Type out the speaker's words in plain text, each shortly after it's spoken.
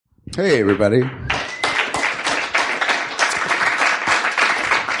Hey, everybody.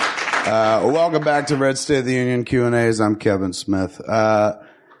 Welcome back to Red State of the Union Q&As. I'm Kevin Smith.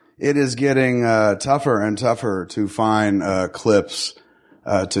 It is getting tougher and tougher to find clips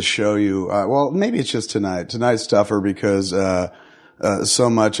to show you. Well, maybe it's just tonight. Tonight's tougher because so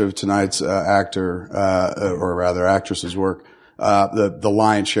much of tonight's or rather actress's work, the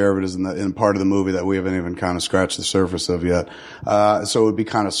lion's share of it is in part of the movie that we haven't even kind of scratched the surface of yet. So it would be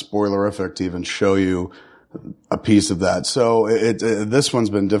kind of spoilerific to even show you a piece of that. So this one's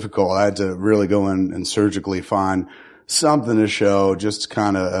been difficult. I had to really go in and surgically find something to show, just to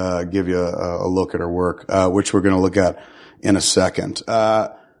kind of give you a look at her work, which we're going to look at in a second.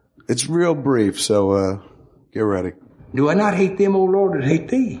 It's real brief, so get ready. Do I not hate them, O Lord, that hate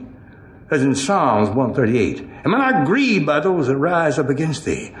thee? As in Psalms 138. Am I not grieved by those that rise up against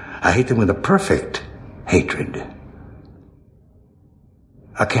thee? I hate them with a perfect hatred.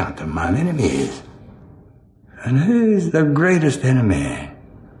 I count them mine enemies. And who is the greatest enemy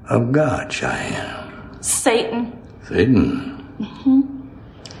of God, Cheyenne? Satan. Satan. Mm-hmm.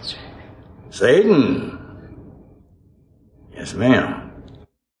 That's right. Satan. Yes, ma'am.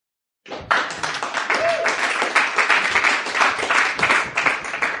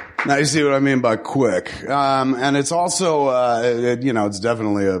 Now you see what I mean by quick. And it's also, it's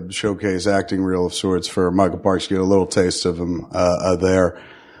definitely a showcase acting reel of sorts for Michael Parks. You get a little taste of him, there.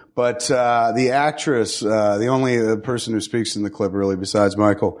 But, the actress, the only person who speaks in the clip really besides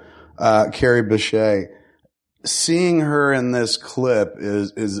Michael, Carrie Bechet, seeing her in this clip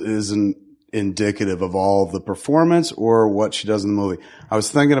isn't indicative of all of the performance or what she does in the movie. I was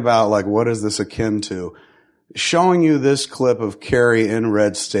thinking about, like, what is this akin to? Showing you this clip of Carrie in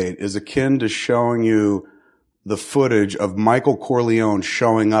Red State is akin to showing you the footage of Michael Corleone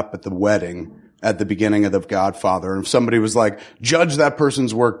showing up at the wedding at the beginning of The Godfather. And if somebody was like, judge that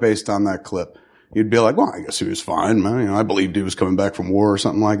person's work based on that clip, you'd be like, well, I guess he was fine. I believed he was coming back from war or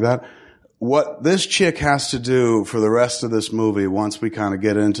something like that. What this chick has to do for the rest of this movie, once we kind of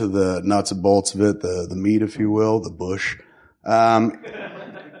get into the nuts and bolts of it, the meat, if you will, the bush,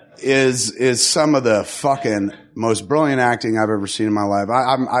 is some of the fucking most brilliant acting I've ever seen in my life.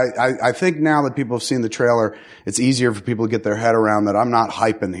 I think now that people have seen the trailer, it's easier for people to get their head around that I'm not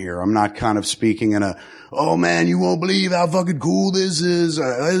hyping here. I'm not kind of speaking in oh man, you won't believe how fucking cool this is.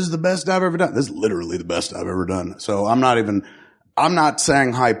 This is the best I've ever done. This is literally the best I've ever done. So I'm not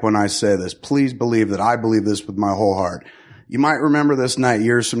saying hype when I say this. Please believe that I believe this with my whole heart. You might remember this night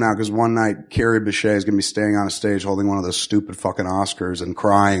years from now, because one night Carrie Bechet is going to be staying on a stage holding one of those stupid fucking Oscars and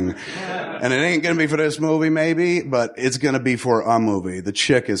crying. And it ain't going to be for this movie maybe, but it's going to be for a movie. The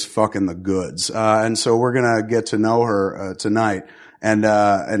chick is fucking the goods. And so we're going to get to know her tonight and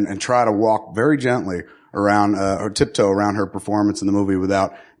try to walk very gently around or tiptoe around her performance in the movie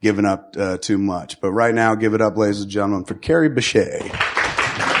without giving up too much. But right now, give it up, ladies and gentlemen, for Carrie Bechet.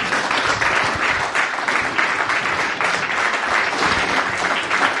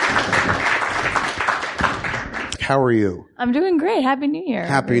 How are you? I'm doing great. Happy New Year.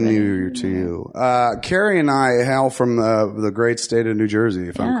 Happy New Year to you. Carrie and I hail from the great state of New Jersey,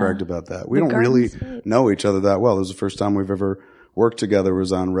 if I'm correct about that. We don't really know each other that well. This is the first time we've ever worked together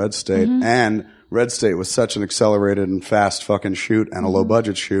was on Red State. Mm-hmm. And Red State was such an accelerated and fast fucking shoot and a low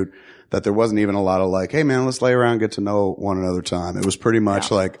budget shoot that there wasn't even a lot of like, hey man, let's lay around and get to know one another time. It was pretty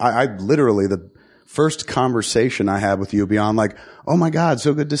much like, I literally, the first conversation I had with you beyond like, oh my God,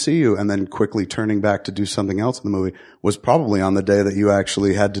 so good to see you. And then quickly turning back to do something else in the movie was probably on the day that you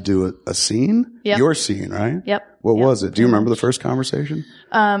actually had to do a scene. Yep. Your scene, right? Yep. What was it? Do you remember the first conversation?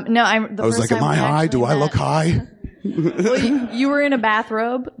 No, I was like, am I high? Do I look high? Well, you were in a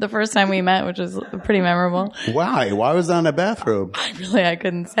bathrobe the first time we met, which was pretty memorable. Why? Why was I in a bathrobe? I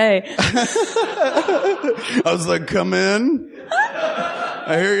couldn't say. I was like, come in.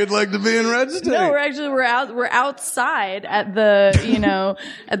 I hear you'd like to be in Red State. No, we're outside at the,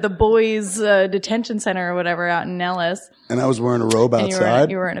 at the boys' detention center or whatever out in Nellis. And I was wearing a robe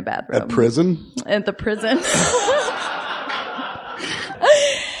outside. You were in a bathrobe. At prison? At the prison.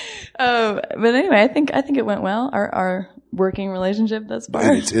 But anyway, I think it went well. Our working relationship thus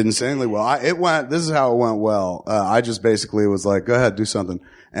far. It's insanely well. This is how it went well. I just basically was like, go ahead, do something.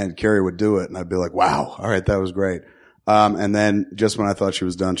 And Carrie would do it. And I'd be like, wow, all right, that was great. And then just when I thought she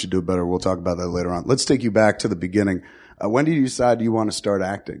was done, she'd do it better. We'll talk about that later on. Let's take you back to the beginning. When did you decide you want to start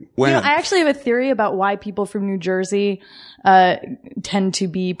acting? You know, I actually have a theory about why people from New Jersey tend to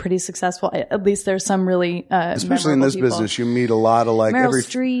be pretty successful. At least there's some really especially in this people. business, you meet a lot of like Meryl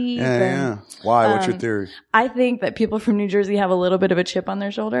Streep. Yeah. Why? What's your theory? I think that people from New Jersey have a little bit of a chip on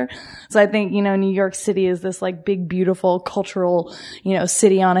their shoulder. So I think, you know, New York City is this like big, beautiful cultural, you know,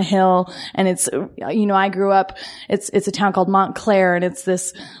 city on a hill. And it's, you know, I grew up, it's a town called Montclair, and it's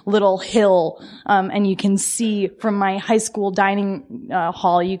this little hill. And you can see from my high school dining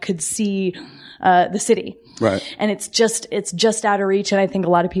hall, you could see the city. Right. And it's just out of reach. And I think a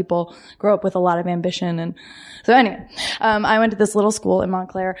lot of people grow up with a lot of ambition. And so anyway, I went to this little school in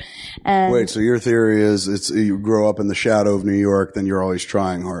Montclair. And wait, so your theory is you grow up in the shadow of New York, then you're always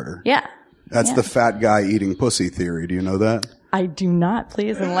trying harder. Yeah. That's the fat guy eating pussy theory. Do you know that? I do not.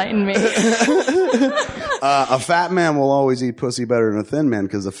 Please enlighten me. A fat man will always eat pussy better than a thin man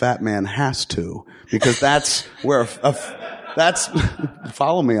because a fat man has to. Because that's where that's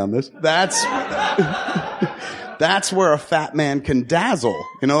follow me on this. That's where a fat man can dazzle.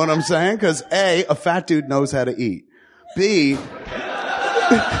 You know what I'm saying? Because a fat dude knows how to eat. B,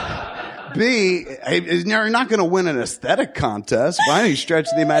 you're not going to win an aesthetic contest by any stretch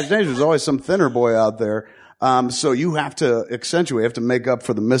of the imagination. There's always some thinner boy out there. So you have to accentuate, you have to make up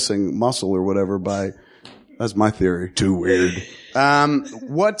for the missing muscle or whatever by, that's my theory. Too weird.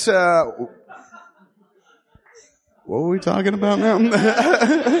 What were we talking about now?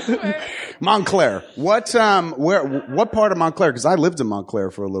 Montclair. What part of Montclair? Because I lived in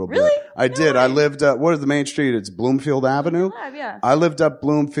Montclair for a little bit. Really? I did. I lived, what is the main street? It's Bloomfield Avenue? Yeah. I lived up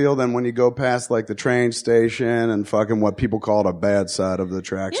Bloomfield, and when you go past like the train station and fucking what people call it a bad side of the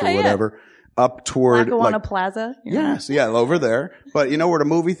tracks or whatever, up toward Lackawanna like, Plaza? Yes, yeah, over there. But you know where the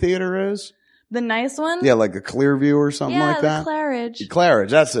movie theater is? The nice one? Yeah, like a Clearview or something like that. Yeah, the Claridge. Claridge,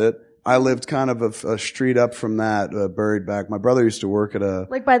 that's it. I lived kind of a street up from that, buried back. My brother used to work at a...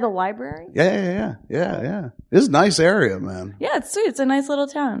 Like by the library? Yeah. It's a nice area, man. Yeah, it's sweet. It's a nice little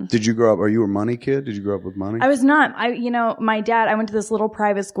town. Did you grow up, are you a money kid? Did you grow up with money? I was not. My dad, I went to this little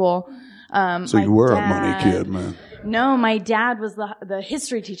private school. So you were a money kid, man. No, my dad was the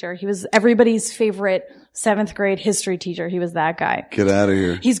history teacher. He was everybody's favorite 7th grade history teacher. He was that guy. Get out of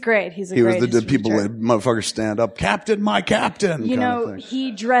here. He's great. He was the people that motherfuckers stand up, Captain, my captain. You know,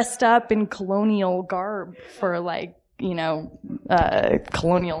 he dressed up in colonial garb for like, colonial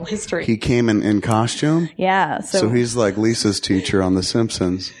history. He came in costume? Yeah. So he's like Lisa's teacher on The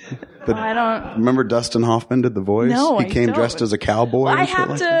Simpsons. I don't remember Dustin Hoffman did the voice. No, he came dressed as a cowboy. Well, I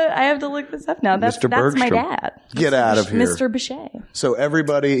have to look this up now. That's my dad. Get out of here, Mr. Bichet. So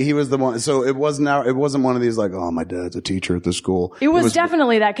everybody, he was the one. So it wasn't one of these like, oh, my dad's a teacher at the school. It was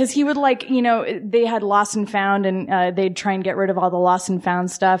definitely that, because he would they had Lost and Found, and they'd try and get rid of all the Lost and Found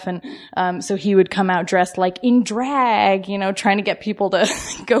stuff, and so he would come out dressed like in drag, trying to get people to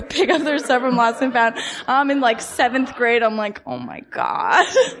go pick up their stuff from Lost and Found. I'm in like 7th grade. I'm like, oh my god.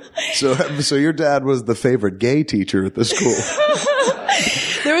 So your dad was the favorite gay teacher at the school.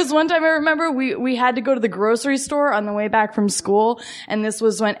 There was one time I remember we had to go to the grocery store on the way back from school, and this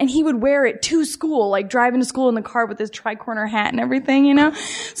was and he would wear it to school, like driving to school in the car with his tri-corner hat and everything,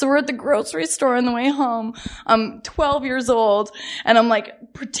 So we're at the grocery store on the way home. I'm 12 years old, and I'm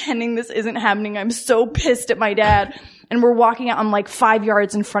like pretending this isn't happening. I'm so pissed at my dad. And we're walking out, I'm like 5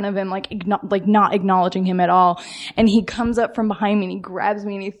 yards in front of him, like not acknowledging him at all. And he comes up from behind me and he grabs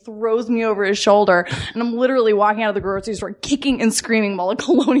me and he throws me over his shoulder. And I'm literally walking out of the grocery store kicking and screaming while a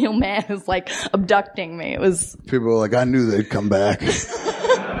colonial man is like abducting me. People were like, I knew they'd come back.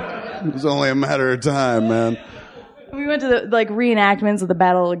 It was only a matter of time, man. We went to the reenactments of the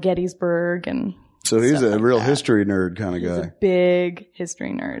Battle of Gettysburg, and so he's a real history nerd kind of guy. He's a big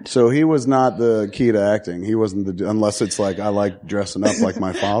history nerd. So he was not the key to acting. He wasn't unless it's like, I like dressing up like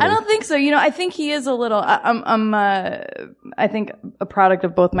my father. I don't think so. I think he is a little, I think a product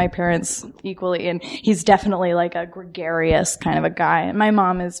of both my parents equally. And he's definitely like a gregarious kind of a guy. And my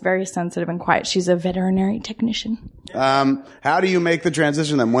mom is very sensitive and quiet. She's a veterinary technician. How do you make the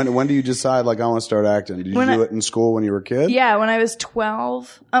transition then? When do you decide, like, I want to start acting? Did you do it in school when you were a kid? Yeah, when I was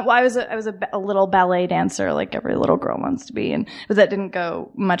 12. I was a little ballet dancer, like every little girl wants to be. But that didn't go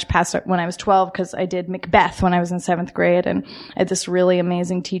much past when I was 12, because I did Macbeth when I was in 7th grade, and I had this really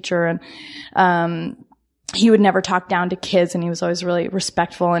amazing teacher, and he would never talk down to kids, and he was always really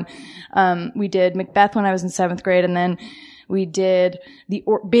respectful. And we did Macbeth when I was in 7th grade, and then We did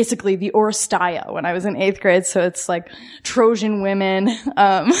basically the Oresteia when I was in 8th grade. So it's like Trojan women.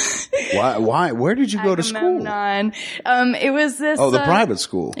 Why? Where did you go to school? It was this. Oh, the private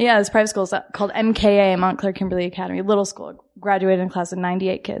school. Yeah, this private school is called MKA, Montclair Kimberly Academy, little school. Graduated in a class of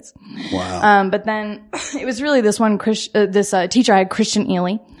 98 kids. Wow. But then it was really this one teacher I had, Christian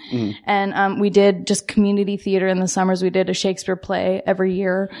Ely. And we did just community theater in the summers. We did a Shakespeare play every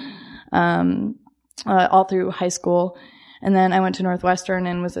year, all through high school. And then I went to Northwestern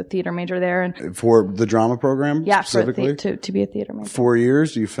and was a theater major there. And for the drama program, yeah, specifically? to be a theater major. 4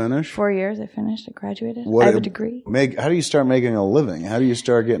 years? Do you finish? 4 years. I finished. I graduated. I have a degree. How do you start making a living? How do you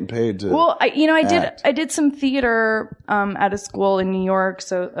start getting paid to? Well, I did some theater out of school in New York.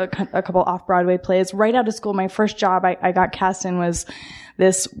 So a couple off-Broadway plays. Right out of school, my first job I got cast in was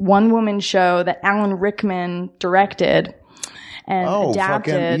this one-woman show that Alan Rickman directed and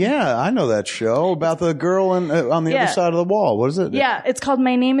adapted. Yeah, I know that show about the girl on the other side of the wall. What is it? Yeah, it's called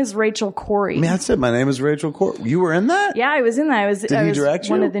My Name is Rachel Corrie. That's it. My Name is Rachel Corrie. You were in that? Yeah, I was in that. Did he direct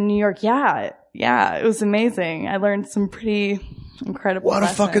you? One of the New York. Yeah, it was amazing. I learned some pretty incredible What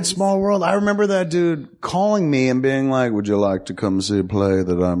lessons. a fucking small world. I remember that dude calling me and being like, would you like to come see a play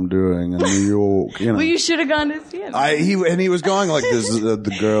that I'm doing in New York? You know. Well, you should have gone to see it. He was going like, this is,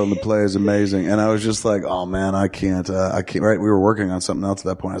 the girl in the play is amazing. And I was just like, oh man, I can't, right? We were working on something else at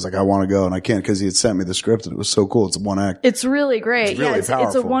that point. I was like, I want to go and I can't because he had sent me the script and it was so cool. It's one act. It's really great. It's really powerful.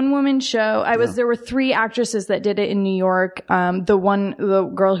 It's a one-woman show. There were 3 actresses that did it in New York.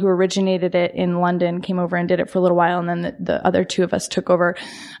 The girl who originated it in London came over and did it for a little while, and then the other 2 of us took over.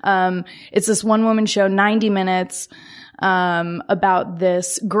 It's this one-woman show, 90 minutes, about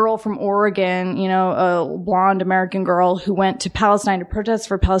this girl from Oregon, a blonde American girl who went to Palestine to protest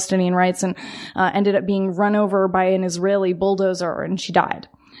for Palestinian rights and ended up being run over by an Israeli bulldozer, and she died.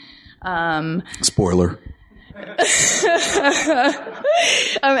 Spoiler.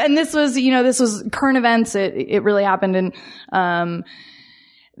 And this was current events. It really happened. And,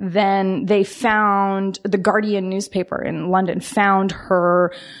 then they found the Guardian newspaper in London found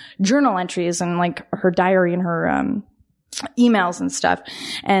her journal entries and like her diary and her, emails and stuff.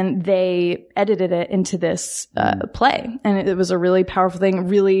 And they edited it into this, play. And it was a really powerful thing.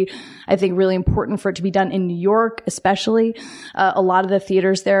 Really, I think really important for it to be done in New York, especially. A lot of the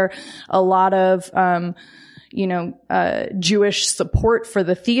theaters there, a lot of, Jewish support for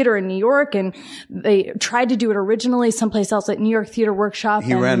the theater in New York, and they tried to do it originally someplace else at New York Theater Workshop.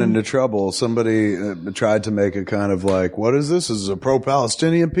 He ran into trouble. Somebody tried to make a kind of like, what is this? Is it a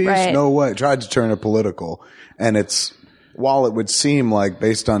pro-Palestinian piece? Right. No way. Tried to turn it political. And while it would seem like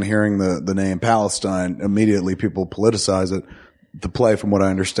based on hearing the name Palestine, immediately people politicize it. The play, from what I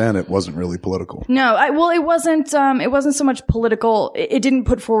understand, it wasn't really political. No, it wasn't so much political. It didn't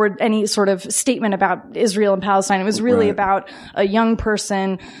put forward any sort of statement about Israel and Palestine. It was really about a young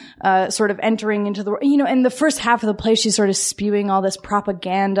person, sort of entering into the, and the first half of the play, she's sort of spewing all this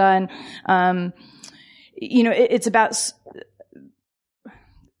propaganda and, it's about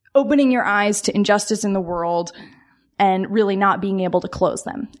opening your eyes to injustice in the world and really not being able to close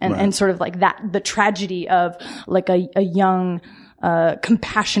them. And sort of like the tragedy of like a young,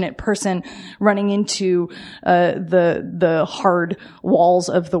 compassionate person running into, the hard walls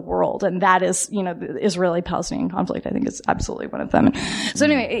of the world. And that is, the Israeli-Palestinian conflict, I think is absolutely one of them. And so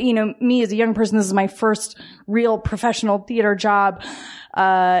anyway, me as a young person, this is my first real professional theater job.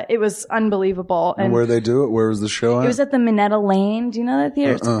 It was unbelievable. And where they do it? Where was the show at? It was at the Minetta Lane. Do you know that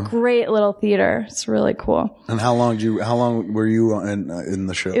theater? It's a great little theater. It's really cool. And how long were you in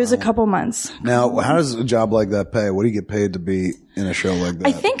the show? It was a couple months. Now, how does a job like that pay? What do you get paid to be in a show like that?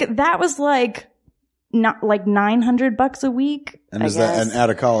 I think that was like $900 a week. And and out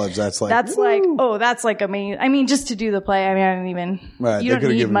of college, that's like amazing. I mean, just to do the play, I don't even, you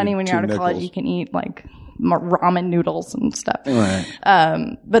don't need money when you're out of college. You can eat like ramen noodles and stuff. Right.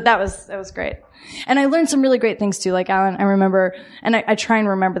 But that was great. And I learned some really great things too. Like Alan, I remember, and I try and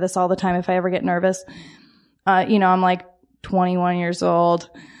remember this all the time if I ever get nervous. I'm like 21 years old.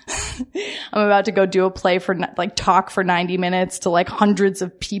 I'm about to go do a play talk for 90 minutes to like hundreds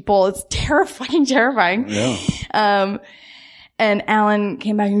of people. It's terrifying. Yeah. And Alan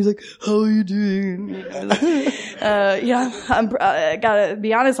came back and he was like, "How are you doing?" I gotta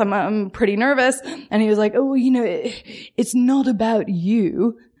be honest, I'm pretty nervous. And he was like, "Oh, it's not about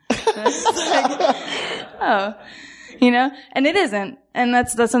you." It's like, and it isn't. And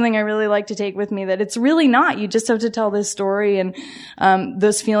that's something I really like to take with me, that it's really not. You just have to tell this story, and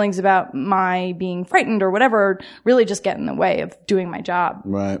those feelings about my being frightened or whatever really just get in the way of doing my job.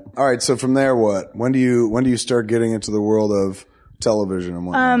 Right. All right. So from there, what? When do you start getting into the world of television and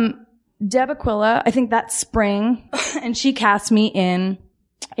whatnot? Deb Aquila, I think that spring, and she cast me in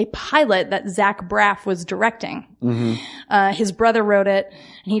a pilot that Zach Braff was directing. Mm-hmm. His brother wrote it,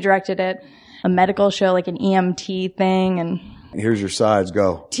 and he directed it. A medical show, like an EMT thing, and here's your sides,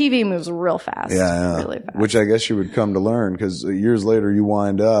 go. TV moves real fast. Yeah. Really fast. Which I guess you would come to learn, because years later you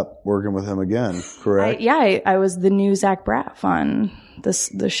wind up working with him again, correct? I was the new Zach Braff on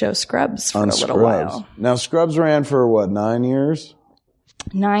the show Scrubs for a little while. Now, Scrubs ran for what, 9 years?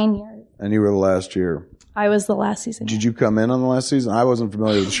 9 years. And you were the last year. I was the last season. Did you come in on the last season? I wasn't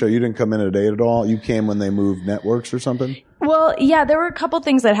familiar with the show. You didn't come in at 8 at all? You came when they moved networks or something? Well, yeah, there were a couple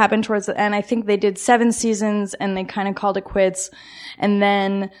things that happened towards the end. I think they did 7 seasons and they kind of called it quits. And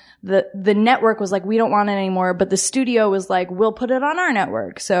then the network was like, we don't want it anymore. But the studio was like, we'll put it on our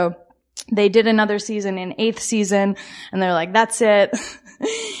network. So they did another season in 8th season and they're like, that's it.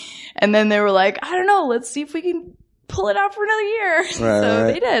 And then they were like, I don't know, let's see if we can pull it out for another year.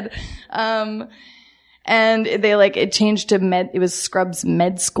 They did. And they it changed to it was Scrubs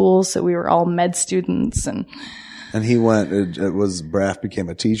Med School. So we were all med students and he went, it was Braff became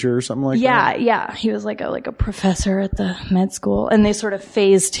a teacher or something like that? Yeah. He was like a professor at the med school and they sort of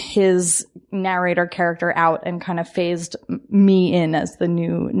phased his narrator character out and kind of phased me in as the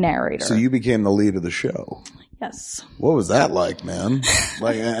new narrator. So you became the lead of the show. Yes. What was that like, man?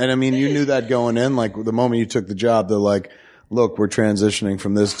 And I mean, you knew that going in, the moment you took the job, they're like, look, we're transitioning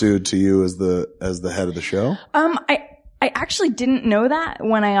from this dude to you as the head of the show? I actually didn't know that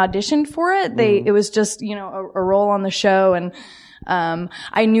when I auditioned for it. It was just, a role on the show. And,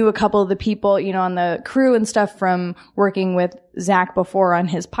 I knew a couple of the people, on the crew and stuff from working with Zach before on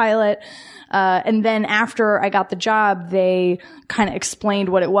his pilot. And then after I got the job, they kind of explained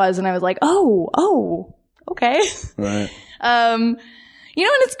what it was. And I was like, oh, okay. Right. And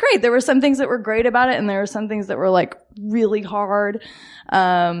it's great. There were some things that were great about it and there were some things that were really hard.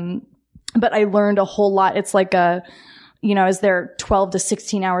 But I learned a whole lot. It's I was there 12 to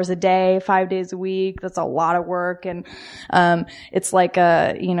 16 hours a day, 5 days a week. That's a lot of work. And, it's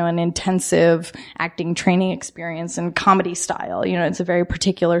an intensive acting training experience and comedy style. It's a very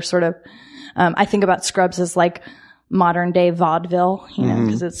particular sort of, I think about Scrubs as modern day vaudeville,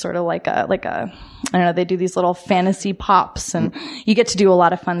 because it's sort of like a, I don't know, they do these little fantasy pops and you get to do a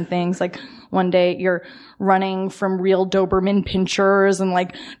lot of fun things. One day you're running from real Doberman pinchers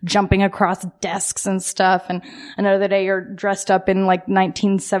and jumping across desks and stuff. And another day you're dressed up in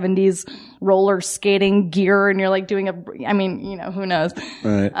 1970s roller skating gear and you're doing who knows?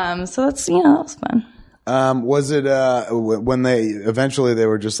 Right. So that's, that was fun. Was it, when eventually they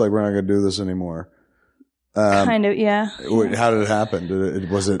were just we're not going to do this anymore? Kind of, yeah. How did it happen?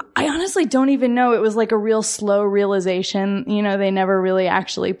 Was it? I honestly don't even know. It was a real slow realization. They never really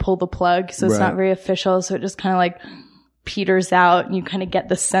actually pull the plug, so it's not very official. So it just kind of peters out, and you kind of get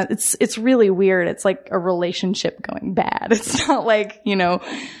the sense. It's really weird. It's like a relationship going bad. It's not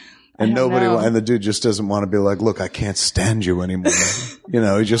and and the dude just doesn't want to be look, I can't stand you anymore.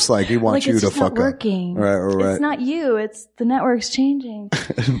 He's just he wants you to fuck up. Working. Right. It's not you. It's the network's changing. But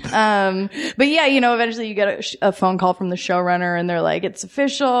yeah, eventually you get a phone call from the showrunner and they're like, it's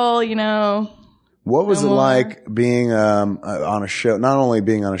official, What was it like being on a show, not only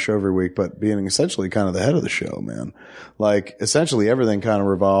being on a show every week, but being essentially kind of the head of the show, man? Essentially everything kind of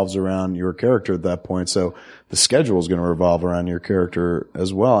revolves around your character at that point. So the schedule is going to revolve around your character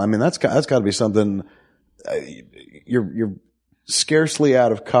as well. I mean, that's got to be something, you're scarcely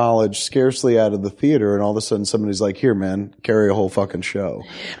out of college, scarcely out of the theater, and all of a sudden somebody's like, here, man, carry a whole fucking show.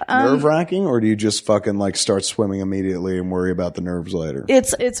 Nerve-wracking, or do you just fucking start swimming immediately and worry about the nerves later?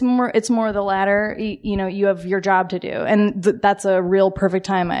 It's more the latter. You have your job to do, and that's a real perfect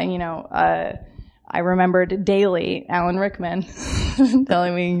time. I remembered daily Alan Rickman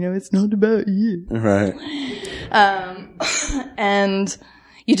telling me, it's not about you. Right. And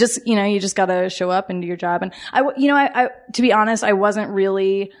you just gotta show up and do your job. And I to be honest, I wasn't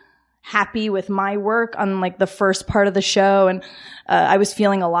really happy with my work on the first part of the show. And, I was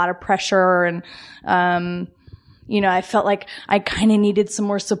feeling a lot of pressure and, I felt like I kind of needed some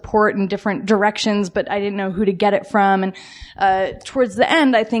more support in different directions, but I didn't know who to get it from. And, towards the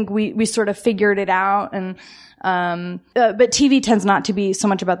end, I think we sort of figured it out. And, but TV tends not to be so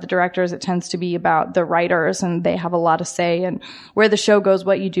much about the directors. It tends to be about the writers, and they have a lot to say and where the show goes,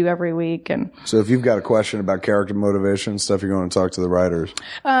 what you do every week. And so if you've got a question about character motivation and stuff, you're going to talk to the writers.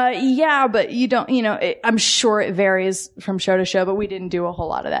 Yeah, but you don't, I'm sure it varies from show to show, but we didn't do a whole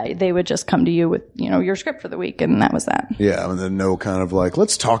lot of that. They would just come to you with, your script for the week, and that was that. Yeah. And then no kind of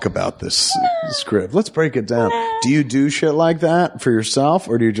let's talk about this script. Let's break it down. Do you do shit like that for yourself,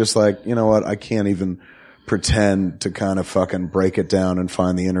 or do you just you know what? I can't even pretend to kind of fucking break it down and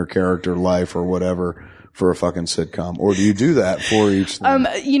find the inner character life or whatever for a fucking sitcom? Or do you do that for each thing?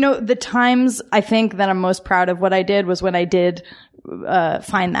 The times I think that I'm most proud of what I did was when I did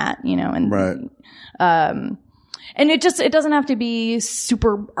find that, and right. And it doesn't have to be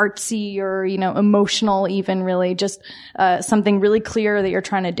super artsy or, emotional even, really. Just something really clear that you're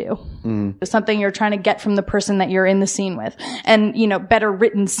trying to do. Something you're trying to get from the person that you're in the scene with. And, better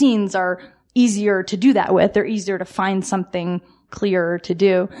written scenes are easier to do that with. They're easier to find something clearer to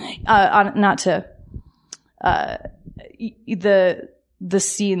do. The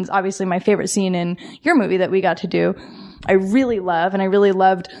scenes, obviously my favorite scene in your movie that we got to do, I really love, and I really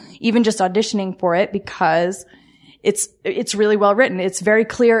loved even just auditioning for it because it's really well written. It's very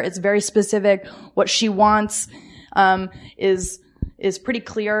clear. It's very specific. What she wants, is pretty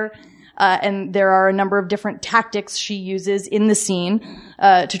clear. And there are a number of different tactics she uses in the scene,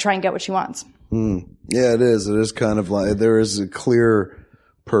 to try and get what she wants. Yeah, it is. It is kind of like, there is a clear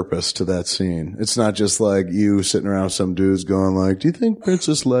purpose to that scene. It's not just like you sitting around with some dudes going like, do you think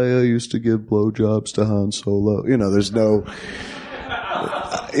Princess Leia used to give blowjobs to Han Solo? There's no,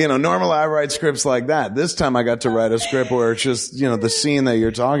 normally I write scripts like that. This time I got to write a script where it's just, the scene that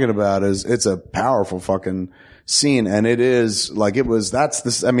you're talking about it's a powerful fucking scene. And it is like, you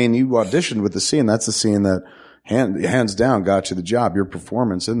auditioned with the scene. That's the scene that hands down got you the job. Your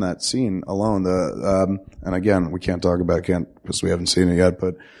performance in that scene alone, and again, we can't talk about it because we haven't seen it yet,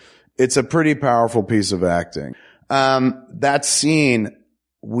 but it's a pretty powerful piece of acting. That scene,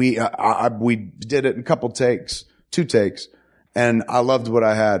 we did it in a couple takes, 2 takes. And I loved what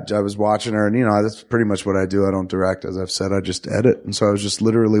I had. I was watching her and, that's pretty much what I do. I don't direct, as I've said. I just edit. And so I was just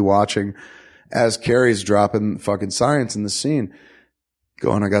literally watching as Carrie's dropping fucking science in the scene.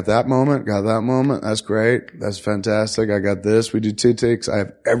 Going, I got that moment. That's great. That's fantastic. I got this. We do 2 takes. I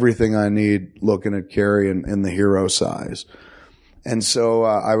have everything I need looking at Carrie in the hero size. And so,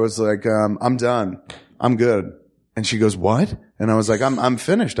 I was like, I'm done. I'm good. And she goes, what? And I was like, I'm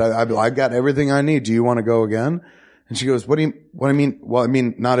finished. I've got everything I need. Do you want to go again? And she goes, what do I mean? Well, I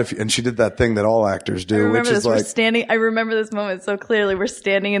mean, not if, and she did that thing that all actors do, which is like, I remember this moment so clearly. We're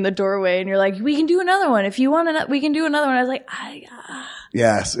standing in the doorway and you're like, we can do another one. If you want we can do another one. I was like,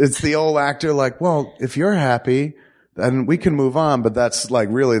 yes, it's the old actor like, well, if you're happy, then we can move on. But that's like,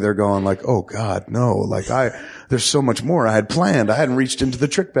 really, they're going like, oh God, no, like there's so much more I had planned. I hadn't reached into the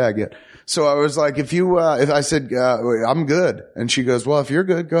trick bag yet. So I was like, if I said, I'm good. And she goes, well, if you're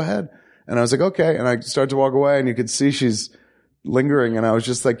good, go ahead. And I was like, okay. And I start to walk away and you could see she's lingering. And I was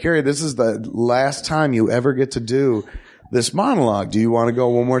just like, Carrie, this is the last time you ever get to do this monologue. Do you want to go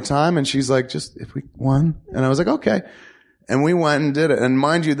one more time? And she's like, just if we won. And I was like, okay. And we went and did it. And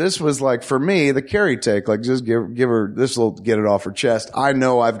mind you, this was like, for me, the Carrie take, like just give her, this will get it off her chest. I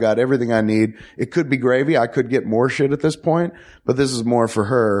know I've got everything I need. It could be gravy. I could get more shit at this point, but this is more for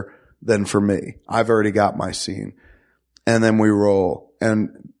her than for me. I've already got my scene. And then we roll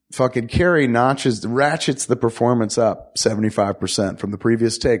and fucking Carrie ratchets the performance up 75% from the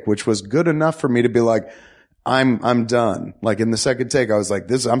previous take, which was good enough for me to be like, I'm done. Like in the second take, I was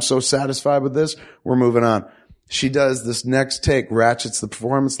like, I'm so satisfied with this. We're moving on. She does this next take, ratchets the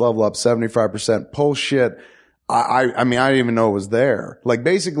performance level up 75%. Pull shit. I mean, I didn't even know it was there. Like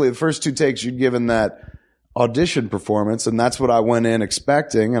basically the first 2 takes you'd given that audition performance, and that's what I went in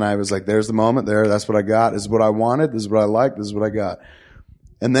expecting. And I was like, there's the moment there. That's what I got. This is what I wanted. This is what I liked. This is what I got.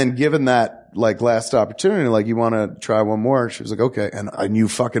 And then given that like last opportunity, like you want to try one more, she was like, okay. And you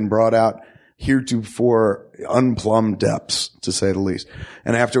fucking brought out heretofore unplumbed depths, to say the least.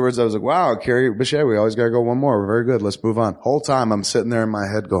 And afterwards I was like, wow, Carrie Bichet, we always got to go one more. We're very good. Let's move on. Whole time I'm sitting there in my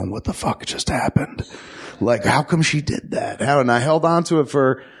head going, what the fuck just happened? Like, how come she did that? And I held on to it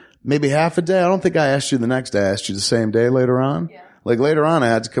for maybe half a day. I don't think I asked you the next day. I asked you the same day later on. Yeah. Like later on I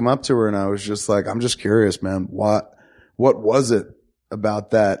had to come up to her and I was just like, I'm just curious, man. What was it about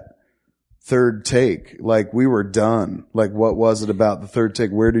that third take? Like we were done. Like what was it about the third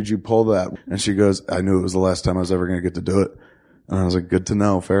take? Where did you pull that? And she goes, I knew it was the last time I was ever going to get to do it. And I was like, good to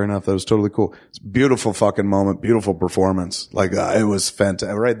know. Fair enough. That was totally cool. It's a beautiful fucking moment. Beautiful performance. Like, it was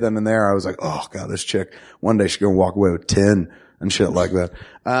fantastic. Right then and there, I was like, oh God, this chick, one day she's going to walk away with 10 and shit like that.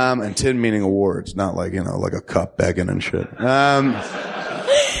 And 10 meaning awards, not like, like a cup begging and shit.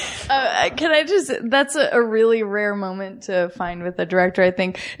 Can I that's a really rare moment to find with a director. I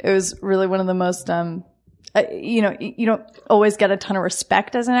think it was really one of the most, you don't always get a ton of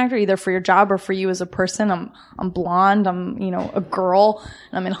respect as an actor, either for your job or for you as a person. I'm blonde. I'm, a girl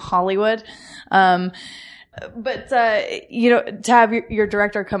and I'm in Hollywood. But to have your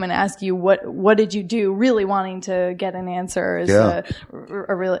director come and ask you, what did you do, really wanting to get an answer is a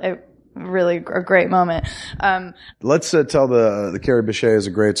really, really a great moment. Let's tell the Carrie Bechet is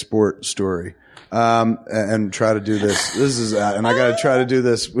a great sport story. And try to do this. This is, and I got to try to do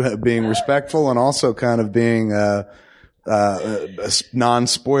this being respectful and also kind of being,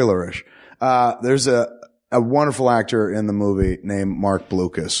 non-spoilerish. There's a wonderful actor in the movie named Mark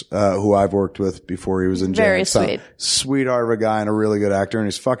Blucas, who I've worked with before he was in jail. Very sweet. Sweetheart of a guy and a really good actor, and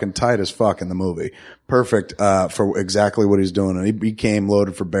he's fucking tight as fuck in the movie. Perfect, for exactly what he's doing. And he came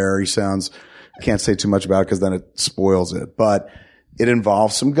loaded for bear. He sounds, I can't say too much about it because then it spoils it, but it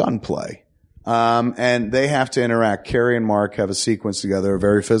involves some gunplay. And they have to interact. Carrie and Mark have a sequence together, a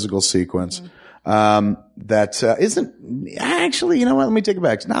very physical sequence, that, isn't actually, you know what? Let me take it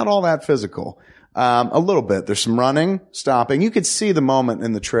back. It's not all that physical. A little bit. There's some running, stopping. You could see the moment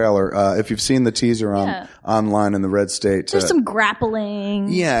in the trailer, if you've seen the teaser online in the Red State. There's some grappling.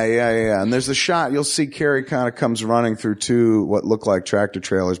 Yeah. And there's a shot. You'll see Carrie kind of comes running through two, what look like tractor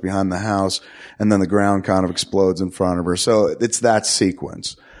trailers behind the house. And then the ground kind of explodes in front of her. So it's that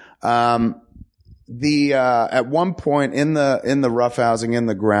sequence. At one point in the roughhousing, in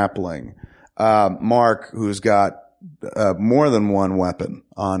the grappling, Mark, who's got, more than one weapon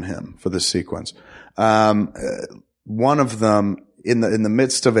on him for this sequence, one of them in the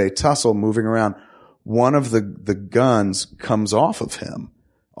midst of a tussle moving around, one of the guns comes off of him,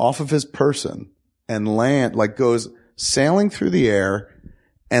 off of his person and goes sailing through the air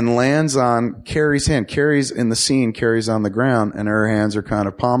and lands on Carrie's hand. Carrie's in the scene, Carrie's on the ground and her hands are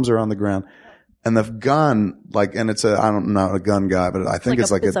palms are on the ground. And the gun, and I'm not a gun guy, but I think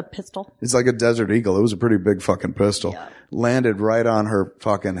it's a pistol. It's like a Desert Eagle. It was a pretty big fucking pistol. Yeah. Landed right on her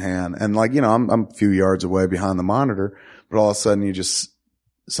fucking hand. And I'm a few yards away behind the monitor, but all of a sudden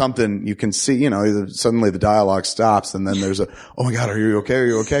something you can see, suddenly the dialogue stops and then there's oh my God, are you okay? Are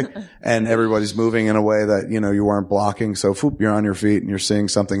you okay? And everybody's moving in a way that, you weren't blocking. So you're on your feet and you're seeing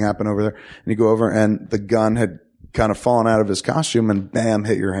something happen over there and you go over and the gun had kind of fallen out of his costume and bam,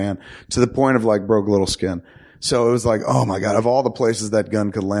 hit your hand to the point of broke a little skin. So it was oh my God, of all the places that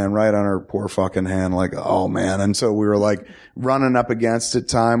gun could land, right on her poor fucking hand, oh man. And so we were running up against it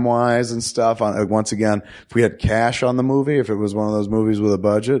time wise and stuff. Once again, if we had cash on the movie, if it was one of those movies with a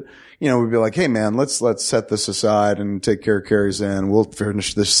budget, we'd be like, hey man, let's set this aside and take care of Carrie's hand. We'll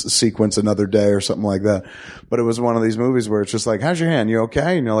finish this sequence another day or something like that. But it was one of these movies where it's just how's your hand? You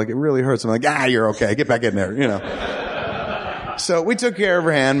okay? And you're it really hurts. I'm you're okay. Get back in there, So we took care of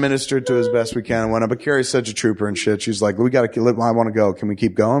her hand, ministered to as best we can and went up. But Carrie's such a trooper and shit. She's I want to go. Can we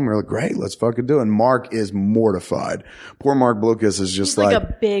keep going? We're great. Let's fucking do it. And Mark is mortified. Poor Mark Blucas is just he's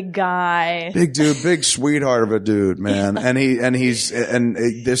a big guy. Big dude, big sweetheart of a dude, man. Yeah.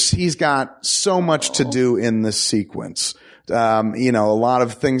 He's got so much to do in this sequence. A lot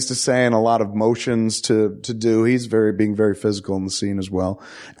of things to say and a lot of motions to do. He's being very physical in the scene as well,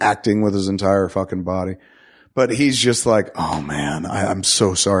 acting with his entire fucking body. But he's just oh man, I'm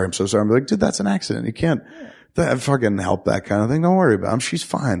so sorry. I'm so sorry. I'm dude, that's an accident. You can't fucking help that kind of thing. Don't worry about him. She's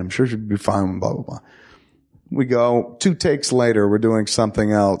fine. I'm sure she'll be fine, blah, blah, blah. We go 2 takes later. We're doing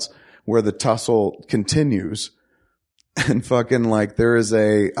something else where the tussle continues and fucking there is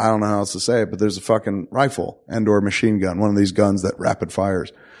I don't know how else to say it, but there's a fucking rifle and or machine gun. One of these guns that rapid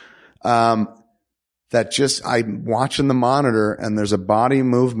fires. I'm watching the monitor and there's a body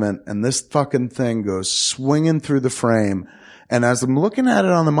movement and this fucking thing goes swinging through the frame. And as I'm looking at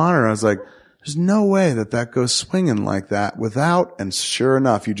it on the monitor, I was there's no way that goes swinging like that without, and sure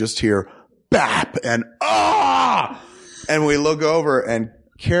enough, you just hear bap and ah! And we look over and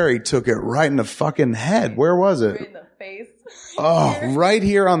Carrie took it right in the fucking head. Where was it? Right in the face. Oh, right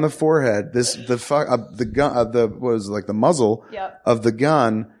here on the forehead. The muzzle of the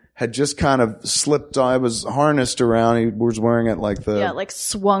gun had just kind of slipped on. It was harnessed around. He was wearing it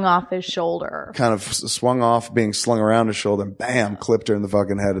swung off his shoulder. Kind of swung off, being slung around his shoulder, and bam, clipped her in the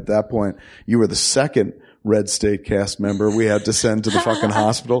fucking head. At that point, you were the second Red State cast member we had to send to the fucking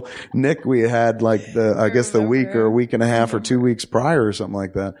hospital. Nick, we had the week or a week and a half or 2 weeks prior or something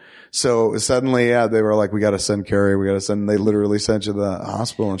like that. So suddenly, they were we got to send Carrie. They literally sent you to the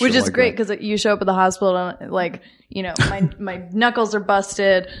hospital. And which is great that. because you show up at the hospital and my knuckles are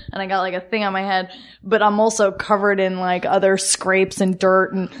busted and I got a thing on my head, but I'm also covered in other scrapes and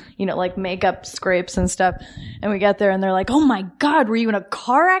dirt and, makeup scrapes and stuff. And we get there and they're oh my God, were you in a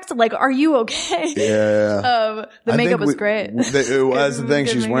car accident? Are you okay? Yeah. The makeup was great. It was the thing.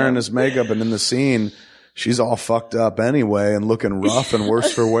 She's wearing this makeup and in the scene, she's all fucked up anyway and looking rough and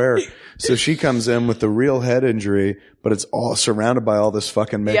worse for wear. So she comes in with the real head injury, but it's all surrounded by all this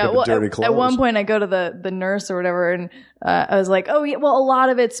fucking makeup and dirty clothes. At one point I go to the nurse or whatever, and I was like, oh yeah, well, a lot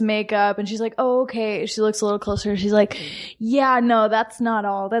of it's makeup. And she's like, oh, okay. She looks a little closer. She's like, yeah, no, that's not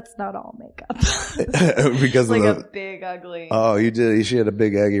all makeup. Because like of a big ugly. Oh, you did. She had a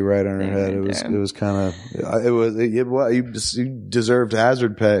big eggy right on her head. It was kind of, you deserved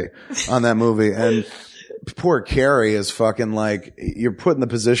hazard pay on that movie. And poor Carrie is fucking like, you're put in the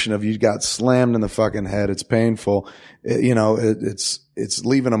position of you got slammed in the fucking head. It's painful. It's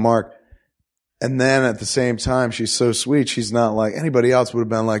leaving a mark. And then at the same time, she's so sweet. She's not like anybody else would have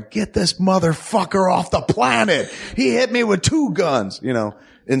been like, get this motherfucker off the planet. He hit me with 2 guns,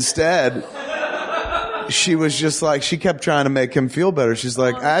 Instead, she was just like, she kept trying to make him feel better. She's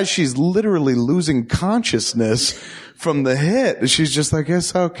like, as she's literally losing consciousness from the hit, she's just like,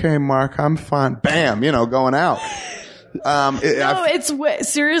 it's okay, Mark, I'm fine. Bam, going out.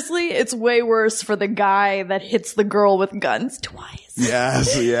 Seriously, it's way worse for the guy that hits the girl with guns twice.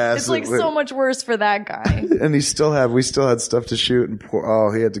 Yes. It's like so much worse for that guy. And we still had stuff to shoot, and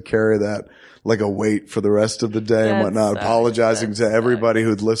he had to carry that like a weight for the rest of the day and whatnot, apologizing to everybody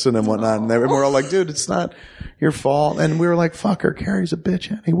who'd listen and whatnot. And we're all like, dude, it's not your fault. And we were like, fuck her, Carrie's a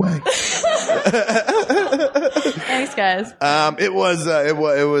bitch anyway. Thanks, guys.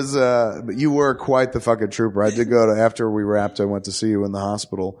 You were quite the fucking trooper. I did after we wrapped, I went to see you in the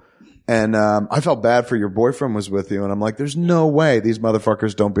hospital. And I felt bad for your boyfriend was with you, and I'm like, there's no way these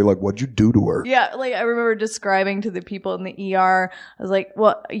motherfuckers don't be like, what'd you do to her? Yeah, like I remember describing to the people in the ER, I was like,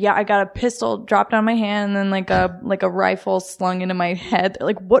 well, yeah, I got a pistol dropped on my hand and then like a rifle slung into my head. They're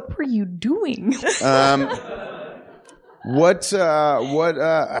like, what were you doing? To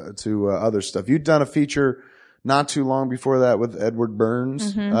other stuff. You'd done a feature not too long before that with Edward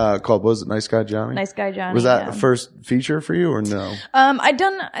Burns, called, what was it, Nice Guy Johnny? Nice Guy Johnny. Was that a first feature for you or no? I'd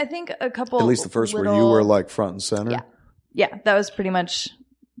done, I think, a couple. At least the first where you were like front and center. Yeah. Yeah. That was pretty much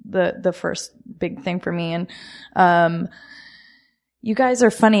the first big thing for me. And, you guys are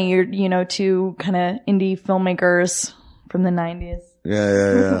funny. You're, 2 kind of indie filmmakers from the 90s.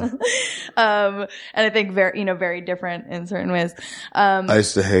 Yeah. And I think very different in certain ways. I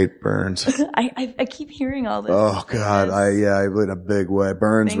used to hate Burns. I keep hearing all this. Oh God. In a big way.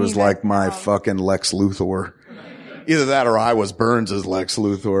 Burns was like my fucking Lex Luthor. Either that or I was Burns' Lex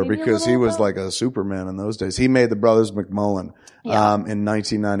Luthor, because he was like a Superman in those days. He made the Brothers McMullen, in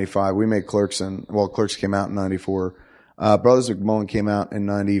 1995. We made Clerks Clerks came out in 94. Brothers McMullen came out in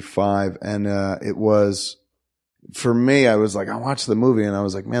 95, and, it was, for me, I was like, I watched the movie and I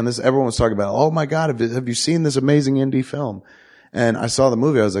was like, man, everyone was talking about, oh my God, have you seen this amazing indie film? And I saw the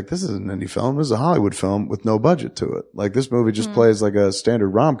movie. I was like, this is an indie film. This is a Hollywood film with no budget to it. Like, this movie just plays like a standard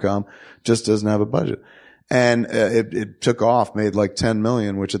rom-com, just doesn't have a budget. And it took off, made like 10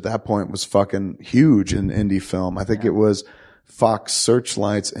 million, which at that point was fucking huge in indie film. I think it was Fox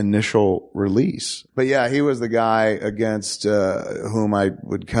Searchlight's initial release. But yeah, he was the guy against whom I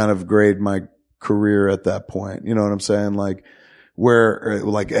would kind of grade my career at that point. You know what I'm saying? Like, where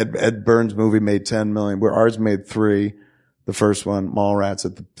like Ed Burns' movie made 10 million, where ours made 3. The first one, Mallrats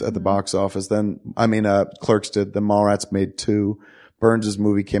at the box office. Then, Clerks did. Then Mallrats made 2. Burns'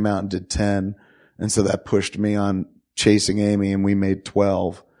 movie came out and did 10. And so that pushed me on Chasing Amy, and we made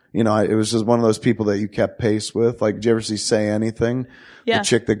 12. It was just one of those people that you kept pace with. Like, did you ever see Say Anything? Yeah. The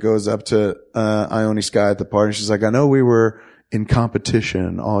chick that goes up to, Ione Skye at the party. She's like, I know we were in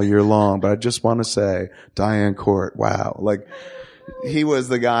competition all year long, but I just want to say, Diane Court, wow. Like, he was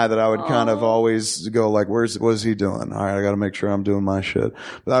the guy that I would kind of always go like, what is he doing? All right, I got to make sure I'm doing my shit.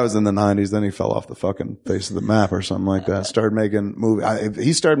 But that was in the 90s. Then he fell off the fucking face of the map or something like that.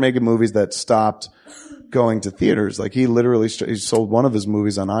 He started making movies that stopped going to theaters. Like, he literally he sold one of his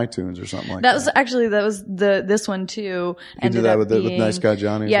movies on iTunes or something like that. That was this one too. He did that with Nice Guy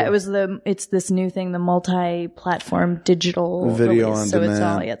Johnny. Yeah, it's this new thing, the multi-platform digital video release. on so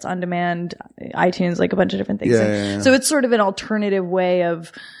demand. it's on demand, iTunes, like a bunch of different things. Yeah. So it's sort of an alternative way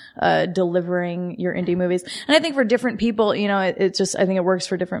of delivering your indie movies. And I think for different people, it's just, I think it works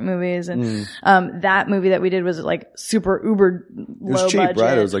for different movies. And that movie that we did was like super uber low budget. It was cheap,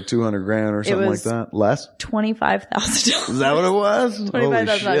 right? It was like $200,000 or something like that. Less? $25,000. Is that what it was?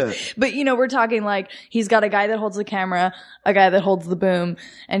 $25,000. Shit. But we're talking like, he's got a guy that holds the camera, a guy that holds the boom,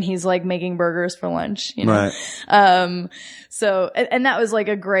 and he's like making burgers for lunch, Right. So, and that was like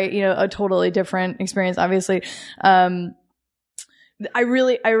a great, a totally different experience, obviously. I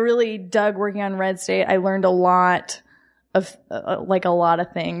really dug working on Red State. I learned a lot of, like a lot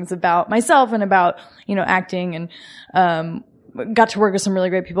of things about myself and about, acting and, got to work with some really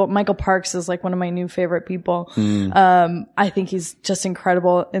great people. Michael Parks is like one of my new favorite people. I think he's just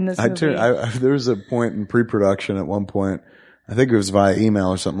incredible in this movie. There was a point in pre-production at one point, I think it was via email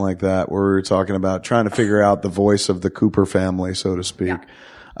or something like that, where we were talking about trying to figure out the voice of the Cooper family, so to speak.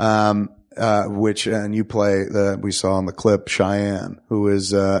 And you play we saw in the clip, Cheyenne, who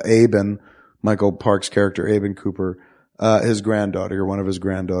is, Aben, Michael Parks' character, Aben Cooper, his granddaughter. You're one of his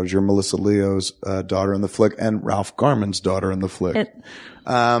granddaughters. You're Melissa Leo's, daughter in the flick and Ralph Garman's daughter in the flick.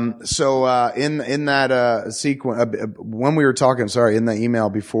 In that, sequence, when we were talking, in the email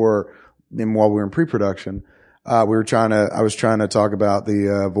before, while we were in pre-production, I was trying to talk about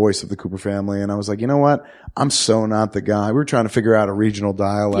the voice of the Cooper family, and I was like, you know what? I'm so not the guy. We were trying to figure out a regional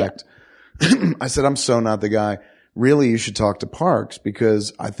dialect. Yeah. I said, I'm so not the guy. Really, you should talk to Parks,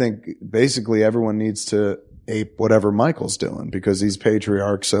 because I think basically everyone needs to ape whatever Michael's doing, because he's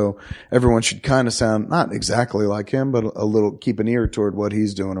patriarch. So everyone should kind of sound not exactly like him, but a little, keep an ear toward what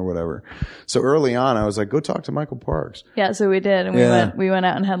he's doing or whatever. So early on, I was like, go talk to Michael Parks. Yeah. So we did. And we went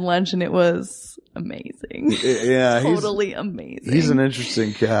out and had lunch, and it was amazing. Yeah. Totally amazing. He's an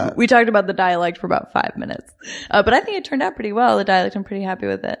interesting cat. We talked about the dialect for about 5 minutes. But I think it turned out pretty well. The dialect, I'm pretty happy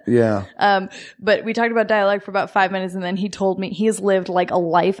with it. Yeah. But we talked about dialect for about 5 minutes, and then he told me he has lived like a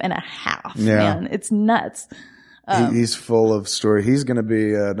life and a half. Yeah. Man, it's nuts. He's full of story. He's going to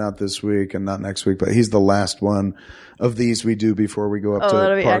be, not this week and not next week, but he's the last one of these we do before we go up to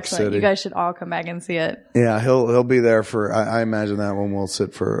that'll be Park excellent. City. You guys should all come back and see it. Yeah, he'll be there for, I imagine that one will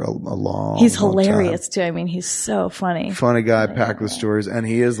sit for a long He's time. hilarious too. I mean, he's so funny. Funny guy, packed with stories, and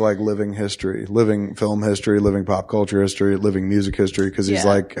he is like living history, living film history, living pop culture history, living music history, because he's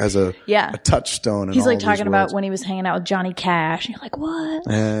like, has a touchstone in he's all like these talking about worlds. when he was hanging out with Johnny Cash, and you're like, what?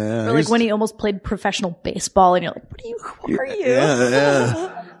 Yeah, or like when he almost played professional baseball, and you're like, who are you?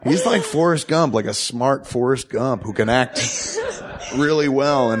 Yeah. He's like Forrest Gump, like a smart Forrest Gump who can act really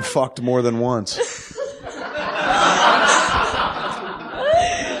well and fucked more than once.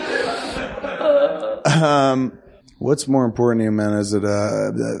 What's more important to you, man? Is it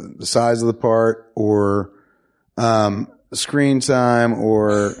the size of the part, or screen time,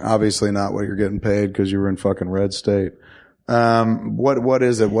 or obviously not what you're getting paid because you were in fucking Red State? What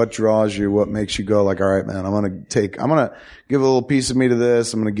is it? What draws you? What makes you go like, all right, man, I'm going to give a little piece of me to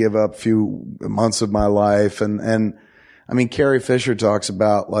this. I'm going to give up a few months of my life. And I mean, Carrie Fisher talks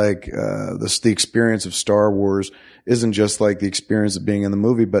about like, the experience of Star Wars isn't just like the experience of being in the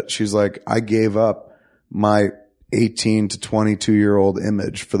movie, but she's like, I gave up my 18 to 22-year-old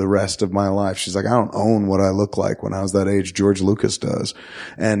image for the rest of my life. She's like, I don't own what I look like when I was that age. George Lucas does.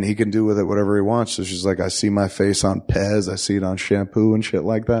 And he can do with it whatever he wants. So she's like, I see my face on Pez. I see it on shampoo and shit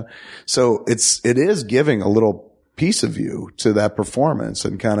like that. So it is giving a little piece of you to that performance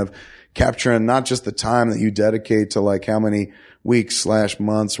and kind of capturing not just the time that you dedicate to like how many weeks /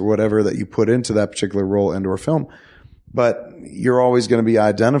 months or whatever that you put into that particular role and or film, but you're always going to be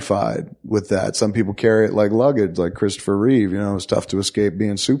identified with that. Some people carry it like luggage, like Christopher Reeve. You know, it's tough to escape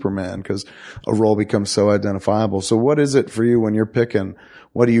being Superman because a role becomes so identifiable. So what is it for you when you're picking?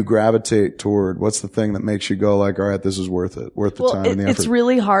 What do you gravitate toward? What's the thing that makes you go like, all right, this is worth it, worth the time and the effort? It's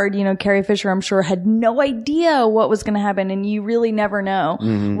really hard. You know, Carrie Fisher, I'm sure, had no idea what was going to happen, and you really never know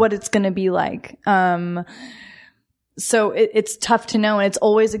what it's going to be like. So it's tough to know, and it's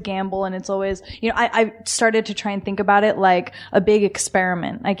always a gamble, and it's always, you know, I started to try and think about it like a big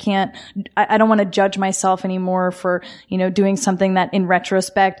experiment. I don't want to judge myself anymore for, you know, doing something that in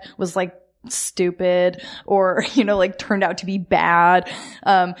retrospect was like stupid or, you know, like turned out to be bad.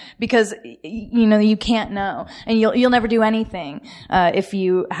 Because, you know, you can't know, and you'll never do anything, if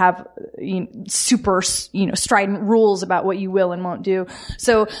you have, you know, super, you know, strident rules about what you will and won't do.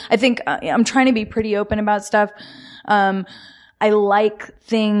 So I think I'm trying to be pretty open about stuff. I like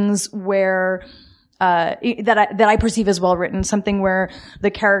things where, that I perceive as well written, something where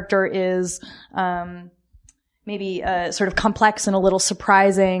the character is, maybe, sort of complex and a little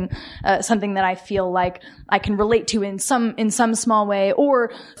surprising, something that I feel like I can relate to in some small way,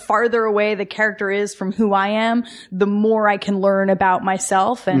 or farther away the character is from who I am, the more I can learn about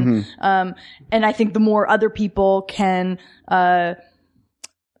myself. And, and I think the more other people can,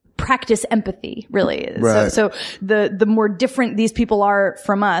 practice empathy, really. Right. So the more different these people are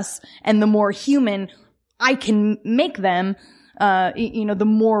from us, and the more human I can make them, you know, the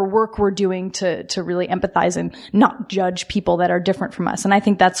more work we're doing to really empathize and not judge people that are different from us. And I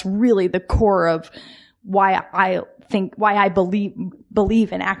think that's really the core of why I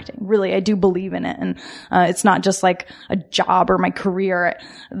believe in acting. Really, I do believe in it. And, it's not just like a job or my career.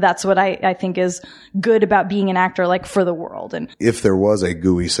 That's what I think is good about being an actor, like for the world. And if there was a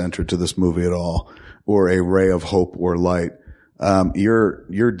gooey center to this movie at all, or a ray of hope or light,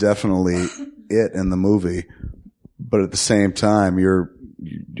 you're definitely it in the movie, but at the same time,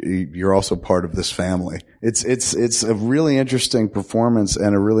 you're also part of this family. It's a really interesting performance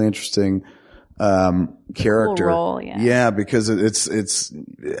and a really interesting character. Cool role, yeah. Yeah, because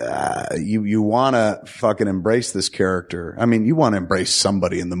you want to fucking embrace this character. I mean, you want to embrace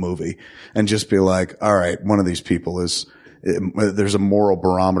somebody in the movie and just be like, all right, one of these people there's a moral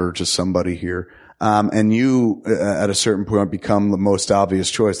barometer to somebody here. And you, at a certain point, become the most obvious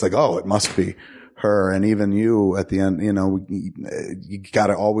choice. Like, oh, it must be her. And even you at the end, you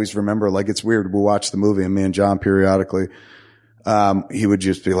gotta always remember, like, it's weird. We'll watch the movie and me and John periodically, he would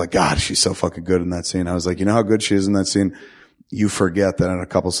just be like, God, she's so fucking good in that scene. I was like, you know how good she is in that scene? You forget that in a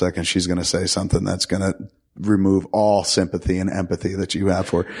couple seconds, she's going to say something that's going to remove all sympathy and empathy that you have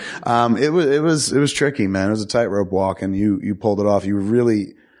for her. It was tricky, man. It was a tightrope walk, and you pulled it off. You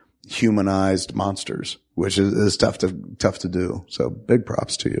really humanized monsters, which is tough to do. So big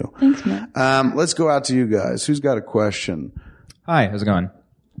props to you. Thanks, man. Let's go out to you guys. Who's got a question? Hi, how's it going?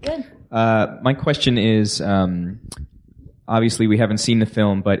 Good. My question is, obviously we haven't seen the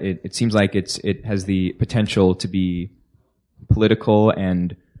film, but it seems like it has the potential to be political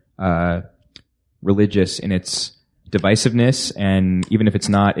and religious in its divisiveness, and even if it's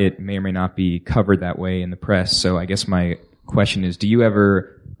not, it may or may not be covered that way in the press. So I guess my question is, do you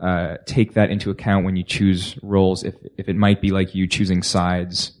ever take that into account when you choose roles, if it might be like you choosing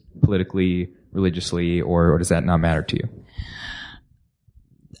sides politically, religiously, or does that not matter to you?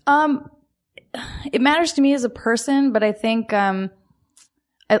 It matters to me as a person, but I think I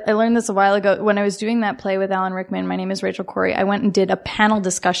learned this a while ago when I was doing that play with Alan Rickman. My name is Rachel Corrie. I went and did a panel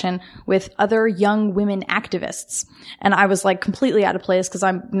discussion with other young women activists, and I was like completely out of place because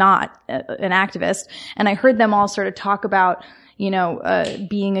I'm not an activist. And I heard them all sort of talk about,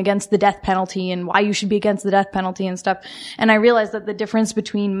 being against the death penalty and why you should be against the death penalty and stuff. And I realized that the difference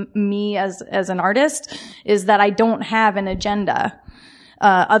between me as an artist is that I don't have an agenda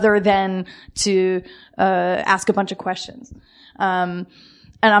other than to ask a bunch of questions. And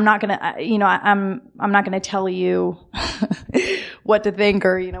I'm not gonna, I'm not gonna tell you what to think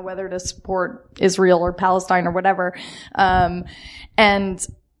or, whether to support Israel or Palestine or whatever. And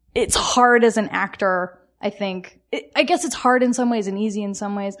it's hard as an actor, I think. I guess it's hard in some ways and easy in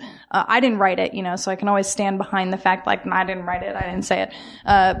some ways. I didn't write it, so I can always stand behind the fact, like, I didn't write it, I didn't say it.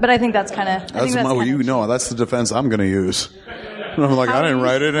 But I think that's kind of, that's the defense I'm gonna use. I'm like, I didn't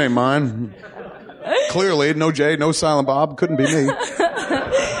write it, it ain't mine. Clearly, no Jay, no Silent Bob, couldn't be me.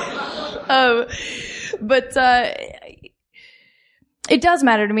 But it does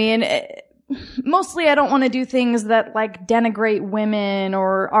matter to me, and mostly I don't want to do things that like denigrate women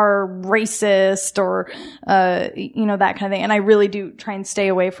or are racist or that kind of thing. And I really do try and stay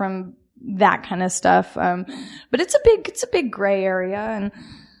away from that kind of stuff. But it's a big gray area, and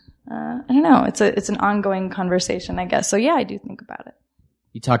I don't know. It's an ongoing conversation, I guess. So yeah, I do think about it.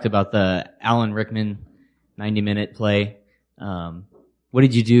 You talked about the Alan Rickman 90-minute play. What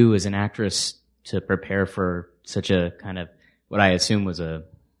did you do as an actress to prepare for such a kind of, what I assume was a,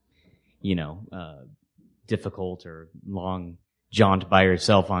 difficult or long jaunt by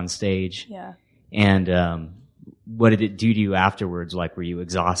yourself on stage? Yeah. And what did it do to you afterwards? Like, were you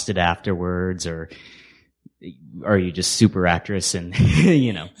exhausted afterwards, or are you just super actress and,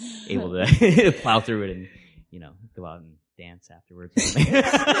 able to plow through it and, go out and dance afterwards?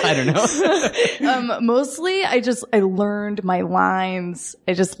 I don't know. Mostly I learned my lines.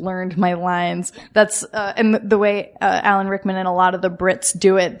 That's, and the way, Alan Rickman and a lot of the Brits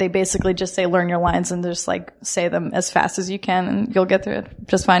do it, they basically just say, learn your lines, and just like say them as fast as you can and you'll get through it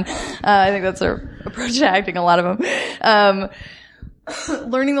just fine. I think that's their approach to acting, a lot of them.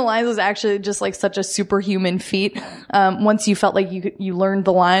 Learning the lines was actually just like such a superhuman feat. Once you felt like you learned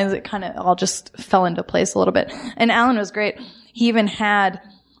the lines, it kind of all just fell into place a little bit. And Alan was great. He even had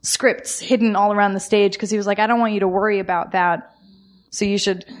scripts hidden all around the stage because he was like, I don't want you to worry about that. So you